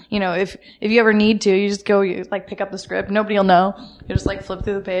should, if you ever need to, you just go, pick up the script. Nobody will know. You just flip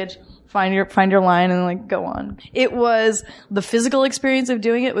through the page, find your line, and go on. It was the physical experience of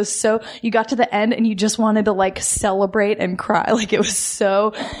doing it was so, you got to the end and you just wanted to celebrate and cry. It was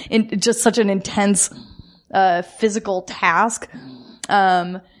so, just such an intense, physical task.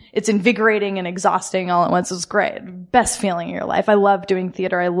 It's invigorating and exhausting all at once. It was great. Best feeling in your life. I love doing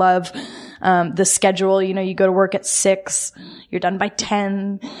theater. I love, the schedule. You go to work at 6, you're done by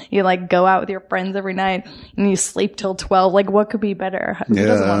 10, you go out with your friends every night, and you sleep till 12. What could be better? Who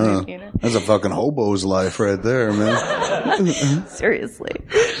doesn't want to do theater? That's a fucking hobo's life right there, man. Seriously.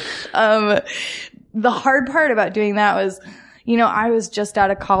 The hard part about doing that was, I was just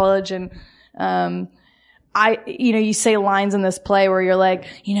out of college, and, you say lines in this play where you're like,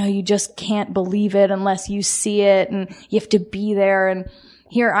 you just can't believe it unless you see it, and you have to be there. And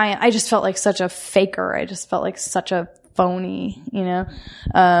here I just felt like such a faker. I just felt like such a phony,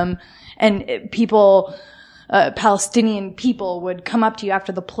 and people, Palestinian people would come up to you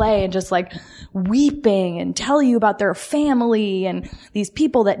after the play and just like weeping and tell you about their family and these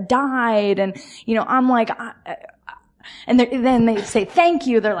people that died. And, I'm like, and then they say thank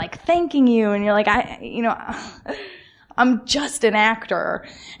you. They're like thanking you. And you're like, I'm just an actor.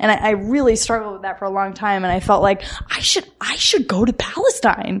 And I really struggled with that for a long time. And I felt like I should go to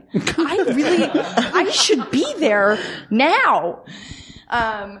Palestine. I should be there now.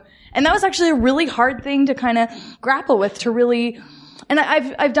 And that was actually a really hard thing to kind of grapple with, to really, and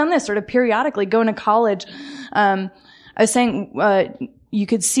I've done this sort of periodically going to college. I was saying, you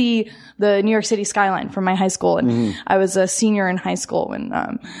could see the New York City skyline from my high school. And I was a senior in high school when,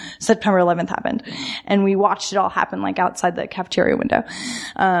 September 11th happened. And we watched it all happen, like outside the cafeteria window.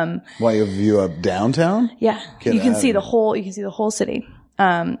 Why, you have a view of downtown? Yeah. You can see the whole city.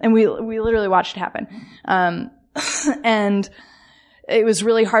 And we literally watched it happen. And it was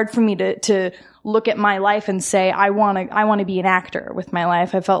really hard for me to look at my life and say, I want to be an actor with my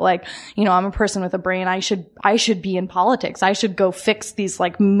life. I felt like, I'm a person with a brain. I should be in politics. I should go fix these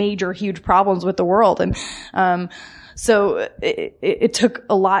like major, huge problems with the world. And, so it took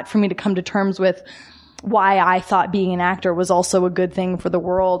a lot for me to come to terms with why I thought being an actor was also a good thing for the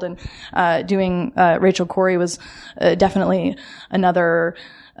world. And, doing, Rachel Corrie was, definitely another,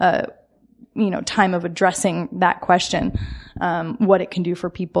 time of addressing that question, what it can do for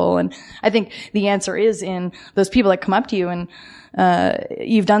people. And I think the answer is in those people that come up to you and,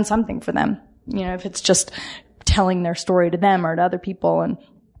 you've done something for them. If it's just telling their story to them or to other people. And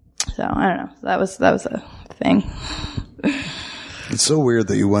so I don't know. That was a thing. It's so weird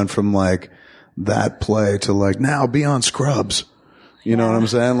that you went from like that play to like now be on Scrubs. You know what I'm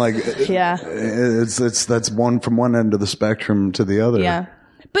saying? Like, yeah, that's one from one end of the spectrum to the other. Yeah.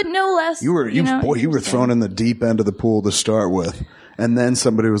 But no less. You were thrown in the deep end of the pool to start with. And then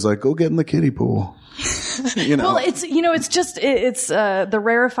somebody was like, go get in the kiddie pool. Well, it's the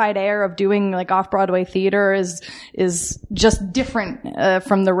rarefied air of doing like off-Broadway theater is just different,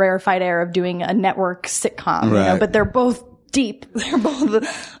 from the rarefied air of doing a network sitcom, right. But they're both deep. They're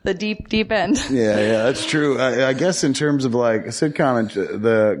both the deep end. Yeah, that's true. I guess in terms of like a sitcom,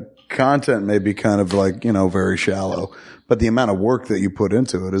 the content may be kind of like, very shallow. But the amount of work that you put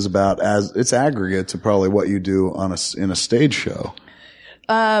into it is it's aggregate to probably what you do in a stage show.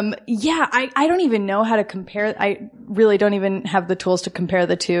 Yeah, I don't even know how to compare. I really don't even have the tools to compare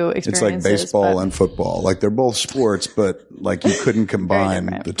the two experiences. It's like baseball and football. Like they're both sports, but like you couldn't combine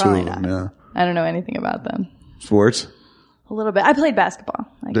the two of them. Yeah. I don't know anything about them. Sports? A little bit. I played basketball.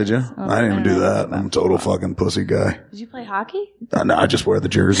 Did you? I didn't even do that. I'm a total fucking pussy guy. Did you play hockey? No, I just wear the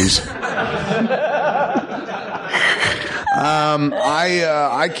jerseys.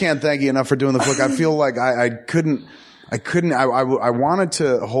 I can't thank you enough for doing the book. I feel like I wanted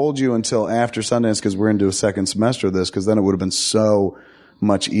to hold you until after Sundance because we're into a second semester of this, because then it would have been so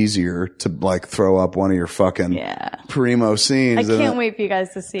much easier to like throw up one of your fucking primo scenes. I can't wait for you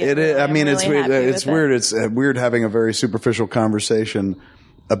guys to see it. It's weird. It's weird having a very superficial conversation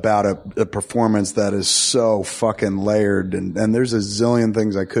about a performance that is so fucking layered, and there's a zillion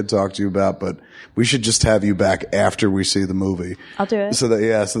things I could talk to you about, but we should just have you back after we see the movie. I'll do it. So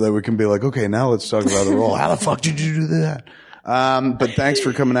that we can be like, okay, now let's talk about the role. How the fuck did you do that? But thanks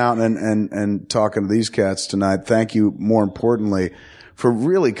for coming out and talking to these cats tonight. Thank you, more importantly, for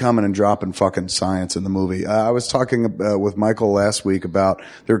really coming and dropping fucking science in the movie. I was talking with Michael last week about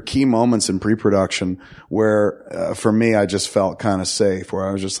there are key moments in pre-production where, for me, I just felt kind of safe, where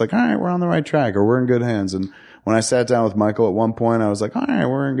I was just like, all right, we're on the right track, or we're in good hands. And when I sat down with Michael at one point, I was like, all right,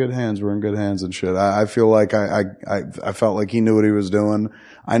 we're in good hands and shit. I feel like I felt like he knew what he was doing.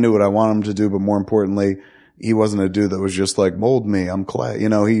 I knew what I wanted him to do, but more importantly, he wasn't a dude that was just like, mold me, I'm clay.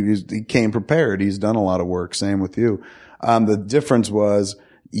 He came prepared. He's done a lot of work. Same with you. The difference was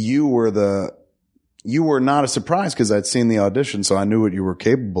you were not a surprise because I'd seen the audition, so I knew what you were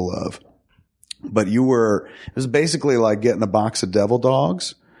capable of. But it was basically like getting a box of Devil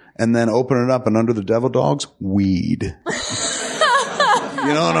Dogs and then opening it up, and under the Devil Dogs, weed.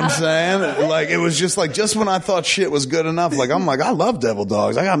 You know what I'm saying? Like, it was just when I thought shit was good enough, I'm like, I love Devil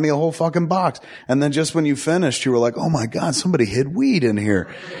Dogs. I got me a whole fucking box. And then just when you finished, you were like, oh my God, somebody hid weed in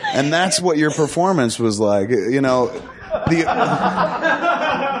here. And that's what your performance was like,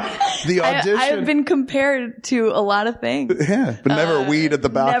 The audition. I've been compared to a lot of things. Yeah, but never weed at the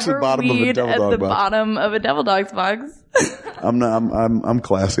box, Never bottom of a weed Devil at Dog the box. bottom of a Devil Dogs box. I'm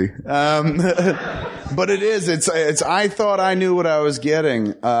classy. But it is, it's, I thought I knew what I was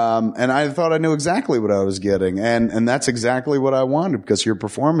getting. And I thought I knew exactly what I was getting. And that's exactly what I wanted because your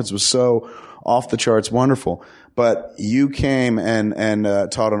performance was so off the charts wonderful. But you came and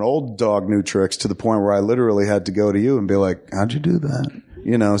taught an old dog new tricks to the point where I literally had to go to you and be like, how'd you do that?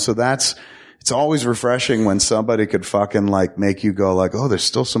 You know, so it's always refreshing when somebody could fucking like make you go like, oh, there's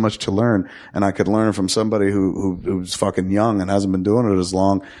still so much to learn. And I could learn it from somebody who's fucking young and hasn't been doing it as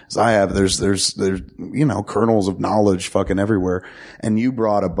long as I have. There's, you know, kernels of knowledge fucking everywhere. And you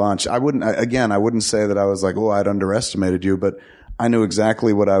brought a bunch. I wouldn't say that I was like, oh, I'd underestimated you, but I knew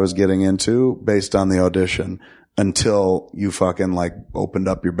exactly what I was getting into based on the audition until you fucking like opened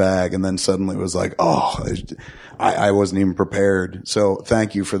up your bag and then suddenly it was like, oh, I wasn't even prepared. So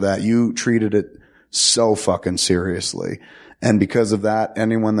thank you for that. You treated it so fucking seriously. And because of that,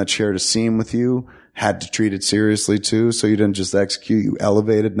 anyone that shared a scene with you had to treat it seriously too. So you didn't just execute, you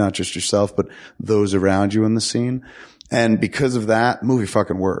elevated not just yourself, but those around you in the scene. And because of that, movie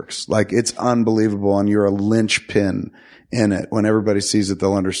fucking works. Like it's unbelievable. And you're a linchpin in it. When everybody sees it,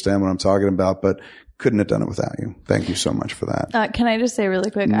 they'll understand what I'm talking about, but couldn't have done it without you. Thank you so much for that. Can I just say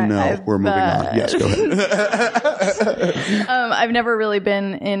really quick? We're moving on. Yes, go ahead. I've never really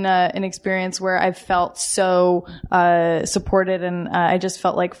been in an experience where I've felt so supported, and I just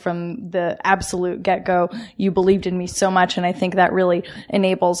felt like from the absolute get-go, you believed in me so much, and I think that really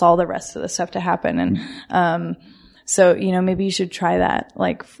enables all the rest of the stuff to happen. And so, you know, maybe you should try that.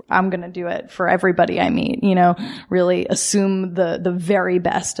 Like, I'm going to do it for everybody I meet, you know, really assume the very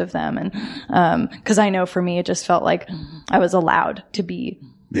best of them. And, cause I know for me, it just felt like I was allowed to be.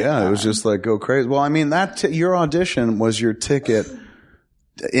 Yeah. It was just like, go crazy. Well, I mean, your audition was your ticket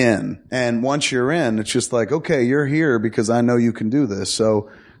in. And once you're in, it's just like, okay, you're here because I know you can do this. So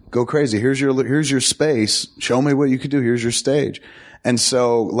go crazy. Here's your space. Show me what you could do. Here's your stage. And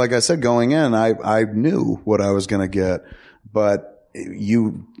so, like I said, going in, I knew what I was going to get, but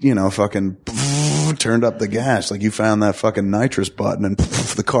you know, fucking turned up the gas. Like you found that fucking nitrous button and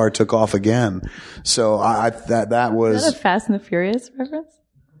the car took off again. So that was. Is that a Fast and the Furious reference?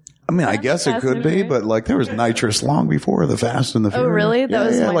 I mean, I guess it could be, but like there was nitrous long before the Fast and the Furious. Oh, really? That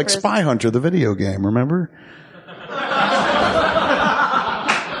was my like first... Spy Hunter, the video game, remember?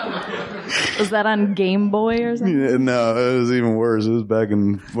 Was that on Game Boy or something? Yeah, no, it was even worse. It was back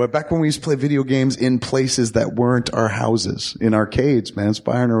when we used to play video games in places that weren't our houses, in arcades, man.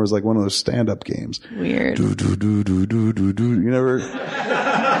 Spy Hunter was like one of those stand-up games. Weird. You never...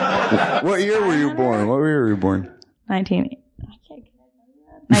 What year were you born?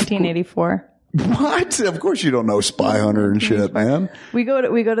 1984. What? Of course you don't know Spy Hunter and shit, man. We go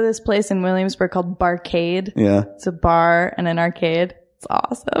to this place in Williamsburg called Barcade. Yeah. It's a bar and an arcade. It's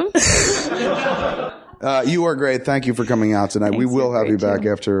awesome. You are great. Thank you for coming out tonight. Thanks, we will have you back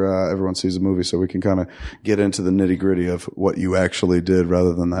too. after everyone sees the movie so we can kind of get into the nitty-gritty of what you actually did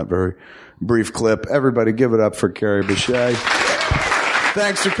rather than that very brief clip. Everybody give it up for Carrie Bechet.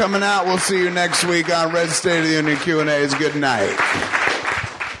 Thanks for coming out. We'll see you next week on Red State of the Union Q&As. Good night.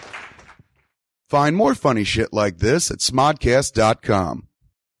 Find more funny shit like this at smodcast.com.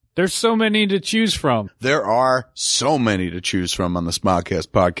 There's so many to choose from. There are so many to choose from on the Smodcast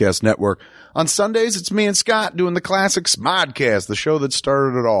Podcast Network. On Sundays, it's me and Scott doing the classic Smodcast, the show that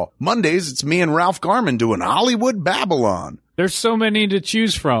started it all. Mondays, it's me and Ralph Garman doing Hollywood Babylon. There's so many to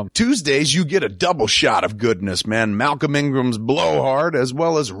choose from. Tuesdays, you get a double shot of goodness, man. Malcolm Ingram's Blowhard, as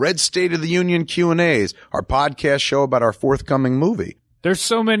well as Red State of the Union Q&As, our podcast show about our forthcoming movie. There's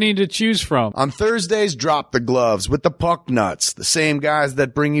so many to choose from. On Thursdays, Drop the Gloves with the Puck Nuts, the same guys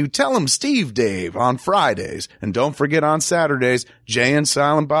that bring you Tell 'em Steve Dave on Fridays. And don't forget on Saturdays, Jay and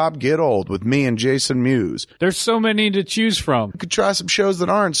Silent Bob Get Old with me and Jason Mewes. There's so many to choose from. You could try some shows that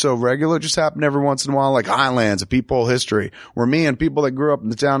aren't so regular, just happen every once in a while, like Highlands, a Peephole History, where me and people that grew up in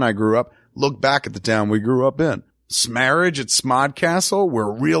the town I grew up look back at the town we grew up in. Smarriage at Smodcastle, where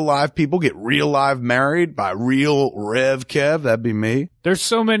real live people get real live married by real Rev Kev. That'd be me. There's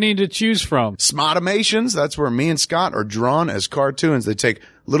so many to choose from. Smodimations, that's where me and Scott are drawn as cartoons. They take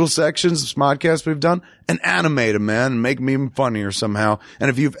little sections of Smodcast we've done and animate them, man, and make them even funnier somehow. And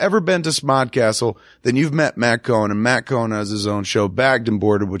if you've ever been to Smodcastle, then you've met Matt Cohen, and Matt Cohen has his own show, Bagged and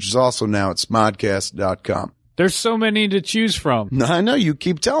Boarded, which is also now at smodcast.com. There's so many to choose from. I know you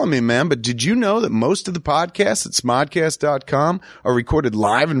keep telling me, man, but did you know that most of the podcasts at smodcast.com are recorded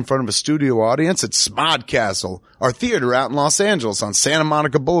live in front of a studio audience at Smodcastle, our theater out in Los Angeles on Santa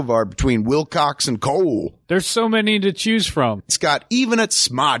Monica Boulevard between Wilcox and Cole? There's so many to choose from. Scott, even at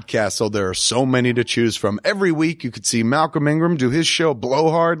Smodcastle, there are so many to choose from. Every week, you could see Malcolm Ingram do his show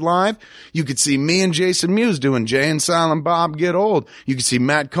Blowhard Live. You could see me and Jason Mewes doing Jay and Silent Bob Get Old. You could see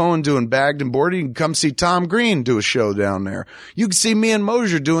Matt Cohen doing Bagged and Boarded. You can come see Tom Green do a show down there. You could see me and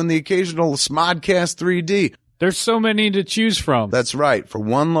Mosier doing the occasional Smodcast 3D. There's so many to choose from. That's right. For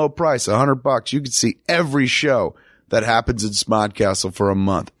one low price, $100, you could see every show that happens in Smodcastle for a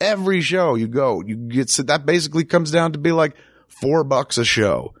month. Every show you go, you get, that basically comes down to be like $4 a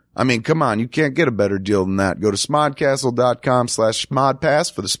show. I mean, come on, you can't get a better deal than that. Go to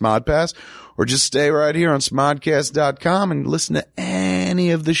smodcastle.com/smodpass for the Smodpass, or just stay right here on smodcast.com and listen to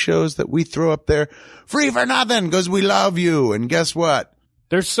any of the shows that we throw up there free for nothing because we love you. And guess what?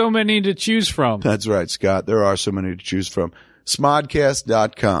 There's so many to choose from. That's right, Scott. There are so many to choose from.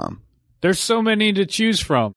 Smodcast.com. There's so many to choose from.